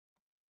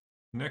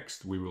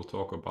Next, we will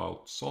talk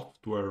about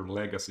software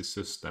legacy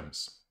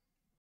systems.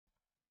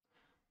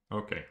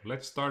 Okay,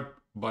 let's start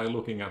by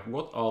looking at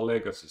what are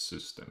legacy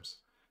systems.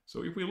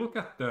 So if we look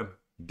at the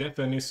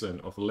definition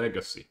of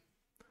legacy,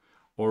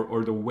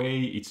 or the way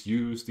it's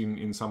used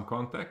in some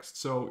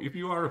context. So if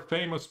you are a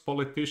famous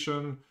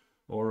politician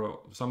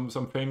or some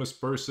famous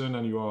person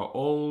and you are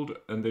old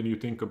and then you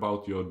think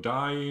about your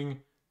dying,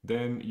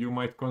 then you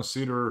might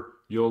consider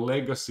your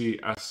legacy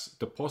as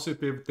the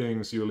positive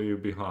things you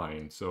leave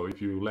behind. So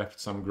if you left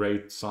some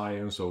great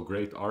science or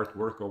great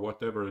artwork or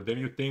whatever, then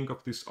you think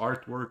of this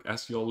artwork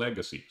as your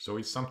legacy. So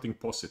it's something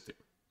positive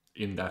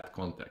in that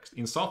context.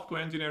 In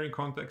software engineering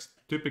context,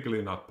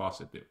 typically not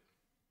positive.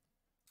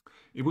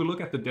 If we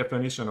look at the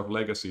definition of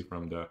legacy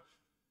from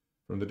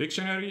the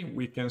dictionary,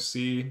 we can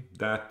see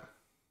that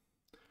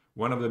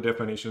one of the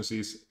definitions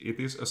is it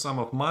is a sum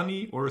of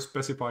money or a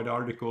specified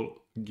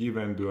article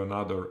given to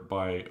another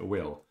by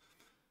will,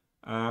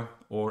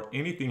 or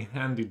anything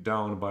handed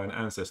down by an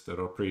ancestor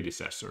or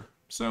predecessor.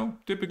 So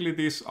typically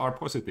these are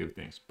positive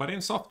things, but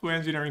in software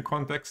engineering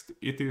context,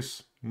 it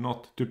is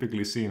not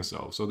typically seen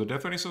so. So the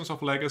definitions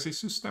of legacy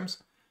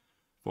systems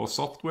for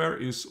software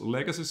is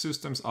legacy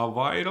systems are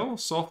vital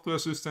software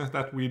systems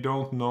that we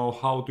don't know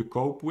how to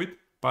cope with,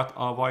 but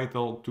are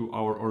vital to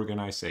our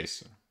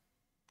organization.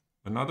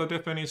 Another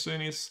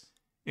definition is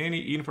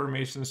any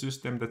information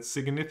system that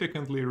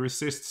significantly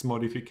resists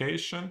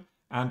modification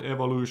and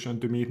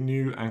evolution to meet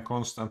new and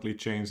constantly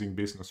changing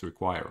business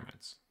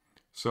requirements.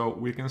 So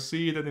we can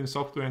see that in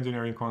software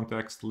engineering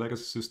context,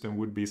 legacy system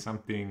would be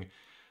something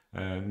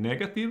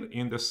negative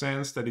in the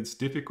sense that it's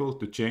difficult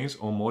to change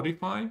or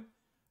modify.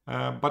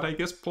 But I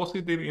guess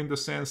positive in the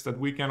sense that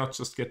we cannot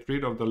just get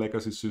rid of the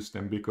legacy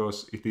system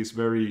because it is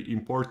very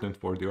important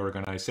for the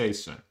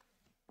organization.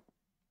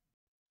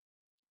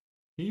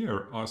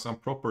 Here are some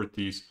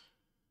properties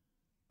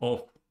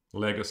of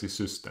legacy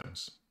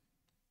systems.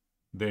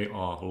 They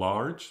are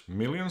large,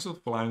 millions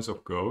of lines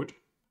of code.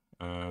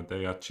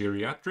 They are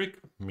geriatric,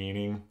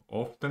 meaning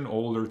often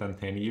older than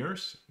 10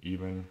 years,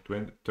 even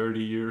 20, 30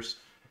 years,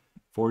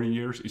 40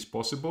 years is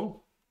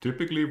possible.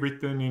 Typically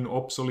written in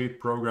obsolete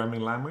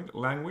programming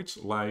language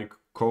like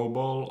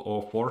COBOL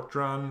or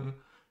Fortran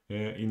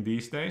in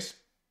these days.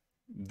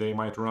 They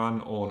might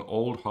run on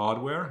old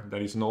hardware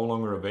that is no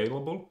longer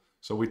available.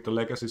 So with the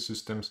legacy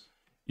systems,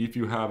 if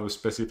you have a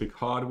specific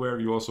hardware,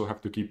 you also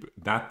have to keep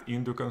that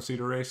into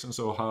consideration.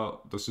 So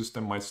how the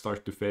system might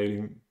start to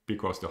fail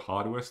because the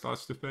hardware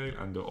starts to fail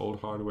and the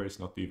old hardware is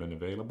not even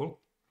available.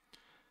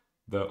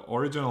 The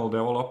original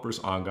developers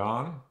are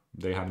gone.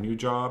 They have new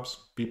jobs,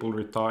 people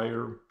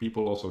retire,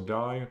 people also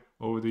die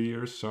over the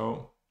years,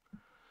 so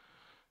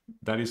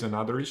that is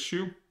another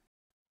issue.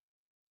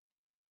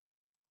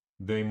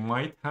 They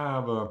might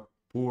have a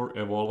poor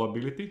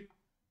evolvability.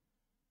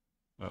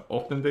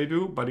 Often they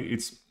do, but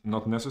it's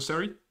not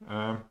necessary.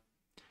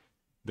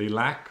 They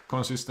lack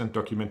consistent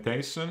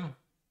documentation.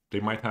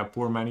 They might have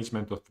poor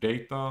management of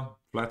data,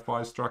 flat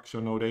file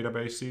structure, no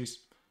databases.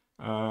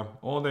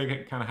 Or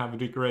they can have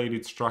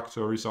degraded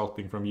structure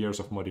resulting from years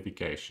of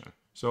modification.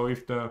 So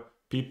if the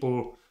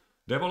people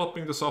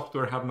developing the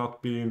software have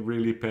not been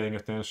really paying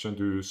attention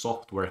to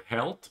software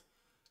health,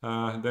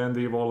 then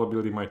the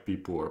evolvability might be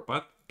poor.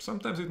 But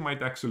sometimes it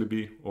might actually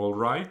be all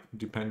right,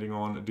 depending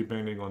on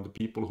the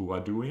people who are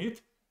doing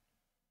it.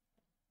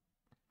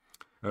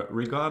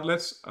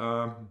 Regardless,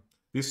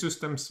 these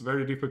systems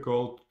very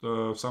difficult,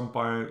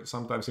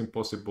 sometimes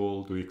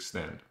impossible to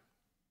extend.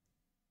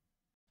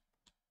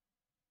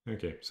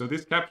 Okay, so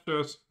this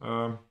captures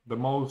the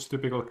most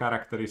typical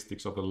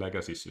characteristics of a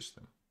legacy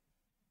system.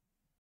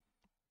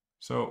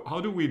 So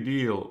how do we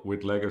deal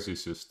with legacy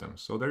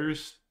systems? So there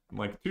is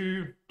like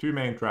two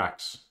main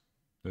tracks.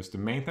 There's the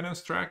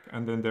maintenance track,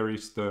 and then there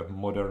is the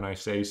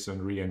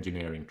modernization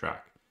re-engineering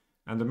track.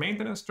 And the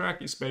maintenance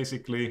track is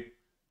basically,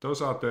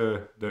 those are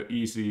the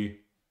easy,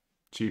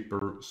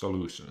 cheaper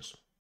solutions.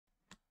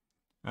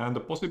 And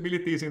the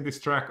possibilities in this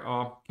track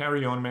are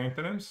carry-on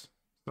maintenance.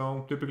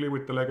 So typically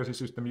with the legacy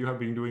system, you have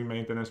been doing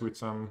maintenance with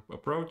some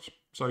approach,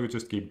 so you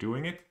just keep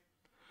doing it.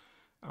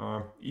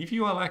 If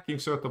you are lacking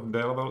certain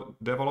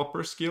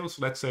developer skills,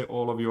 let's say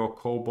all of your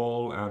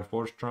COBOL and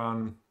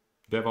Fortran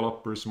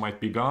developers might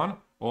be gone,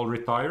 all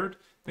retired,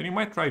 then you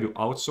might try to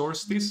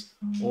outsource this,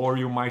 or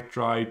you might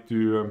try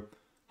to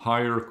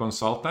hire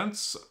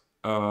consultants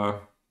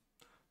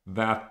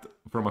that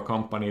from a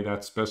company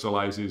that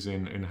specializes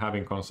in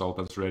having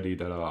consultants ready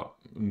that are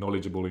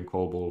knowledgeable in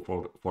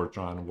COBOL,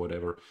 Fortran,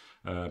 whatever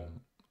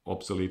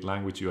obsolete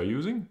language you are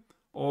using.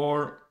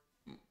 Or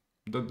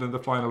the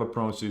final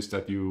approach is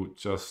that you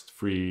just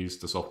freeze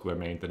the software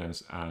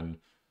maintenance and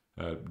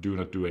do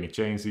not do any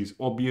changes.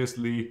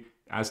 Obviously,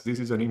 as this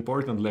is an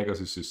important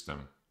legacy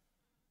system,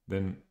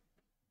 then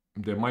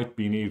there might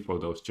be need for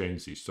those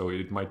changes. So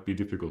it might be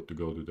difficult to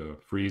go to the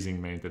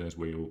freezing maintenance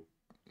where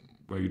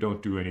you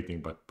don't do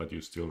anything, but you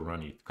still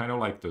run it. Kind of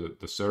like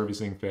the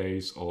servicing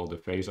phase or the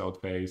phase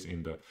out phase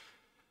in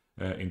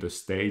the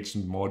staged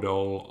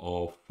model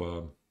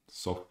of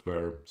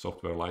software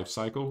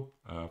lifecycle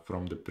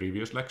from the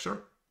previous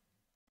lecture.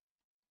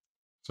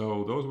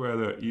 So those were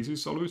the easy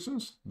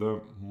solutions.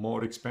 The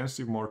more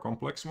expensive, more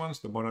complex ones,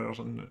 the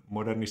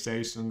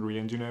modernization,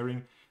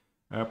 re-engineering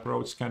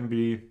approach can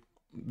be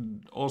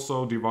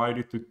also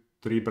divided to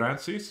 3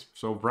 branches.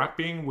 So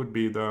wrapping would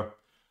be the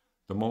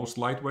most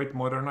lightweight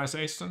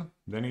modernization.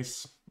 Then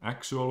it's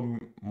actual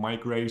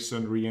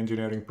migration,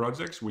 re-engineering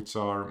projects, which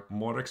are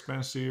more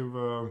expensive,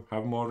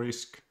 have more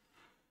risk.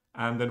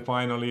 And then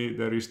finally,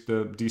 there is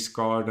the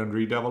discard and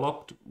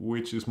redeveloped,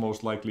 which is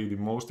most likely the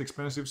most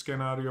expensive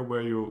scenario,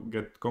 where you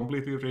get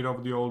completely rid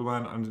of the old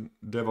one and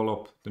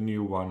develop the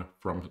new one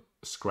from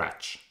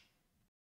scratch.